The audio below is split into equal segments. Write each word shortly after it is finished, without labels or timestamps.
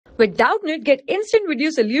With Doubtnut, get instant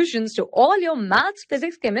video solutions to all your maths,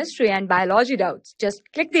 physics, chemistry, and biology doubts. Just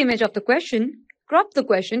click the image of the question, crop the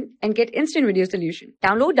question, and get instant video solution.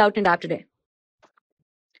 Download Doubtnut app today.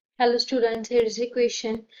 Hello students, here is a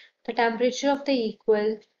question. The temperature of the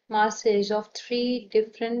equal masses of three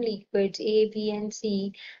different liquids A, B and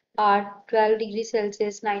C are 12 degrees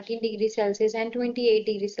Celsius, 19 degrees Celsius and 28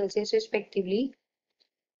 degrees Celsius respectively.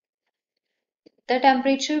 The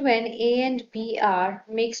temperature when A and B are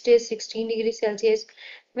mixed is 16 degrees Celsius.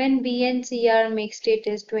 When B and C are mixed it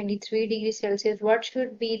is 23 degrees Celsius. What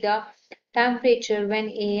should be the temperature when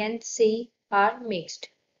A and C are mixed?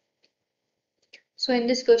 So in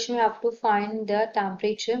this question we have to find the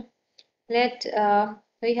temperature.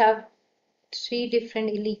 We have three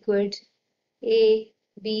different liquids A,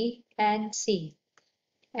 B and C,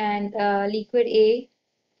 and liquid A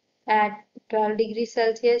at 12 degrees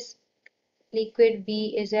Celsius, liquid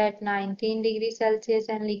B is at 19 degrees Celsius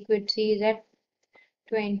and liquid C is at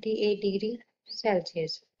 28 degrees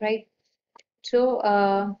Celsius, right?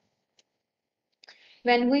 So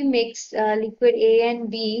when we mix liquid A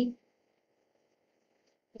and B,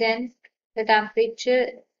 then the temperature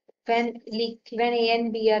when A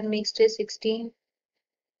and B are mixed is 16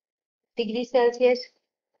 degrees Celsius,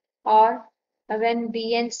 or when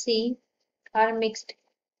B and C are mixed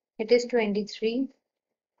it is 23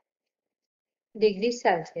 degrees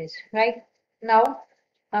Celsius, right? Now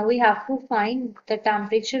we have to find the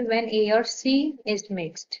temperature when A or C is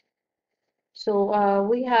mixed. So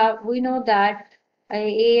we know that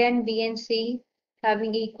A and B and C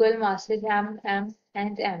having equal masses M, M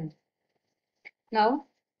and M. Now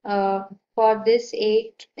for this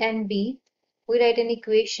A and B we write an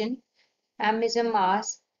equation. M is a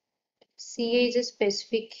mass, Ca is a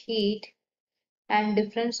specific heat, and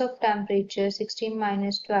difference of temperature 16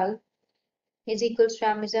 minus 12 is equals to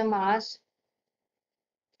M is a mass,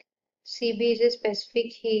 Cb is a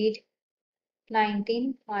specific heat,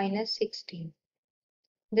 19 minus 16.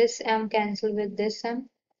 This M cancel with this M,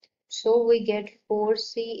 so we get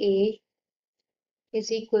 4Ca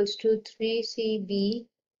is equals to 3Cb.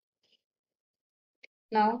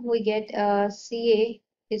 Now we get Ca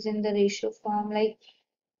is in the ratio form like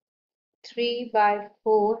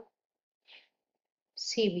 3/4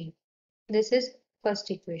 Cb. This is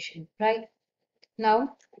first equation, right?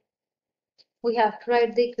 Now we have to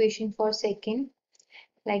write the equation for second,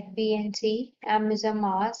 like B and C. M is a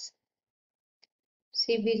mass,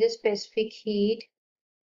 Cb is a specific heat,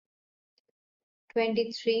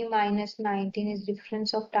 23 minus 19 is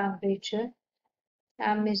difference of temperature,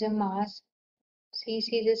 M is a mass,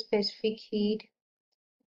 Cc is a specific heat,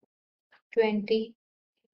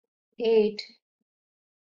 28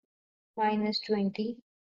 minus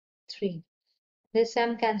 23. This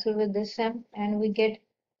M cancel with this M and we get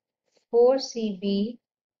 4Cb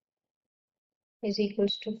is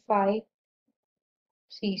equals to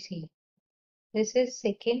 5Cc. This is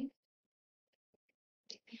second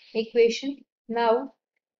equation. Now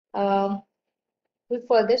we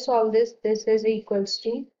further solve this. This is equals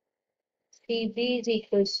to Cb is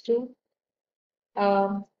equals to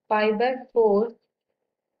 5/4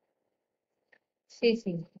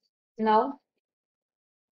 Cc. Now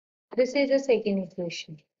this is the second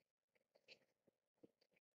equation.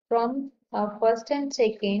 From first and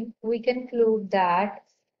second, we conclude that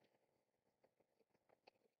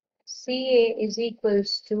Ca is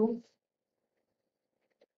equals to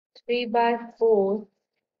 3/4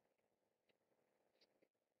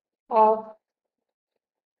 of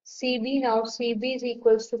Cb. Now Cb is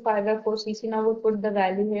equals to 5/4 Cc. Now we put the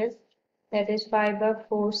value here. That is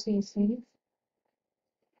 5/4 Cc,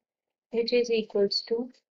 which is equals to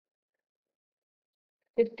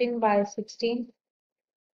 15/16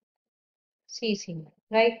 Cc,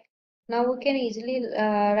 right? Now we can easily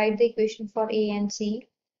write the equation for A and C.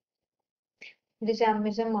 This M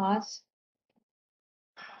is a mass,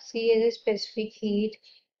 C is a specific heat,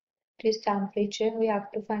 this temperature. We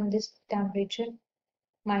have to find this temperature.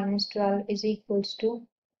 Minus 12 is equals to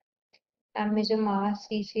M is a mass,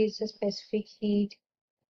 Cc is a specific heat,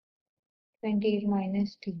 28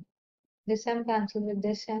 minus T. This M cancel with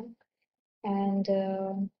this M, and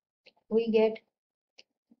we get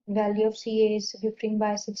value of Ca is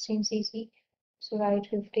 15/16 Cc. So write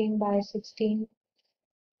 15/16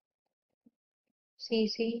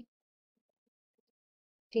 Cc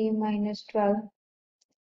T minus 12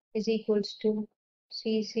 is equals to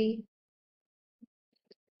Cc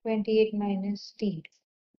 28 minus T.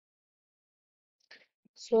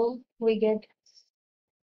 So we get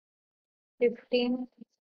 15,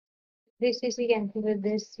 this is cancel with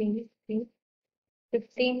this C,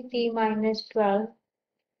 15 T minus 12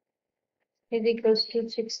 is equals to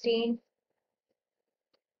 16,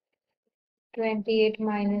 28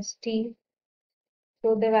 minus T.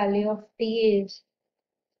 So the value of T is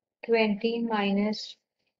 20 minus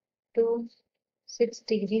 2, 6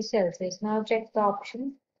 degrees Celsius. Now check the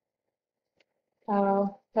option.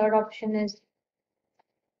 Third option is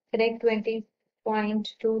correct,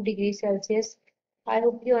 20.2 degrees Celsius. I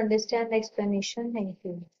hope you understand the explanation. Thank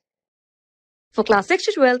you. For class 6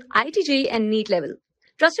 to 12, IIT JEE and NEET level.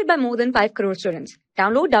 Trusted by more than 5 crore students.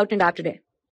 Download Doubtnut app today.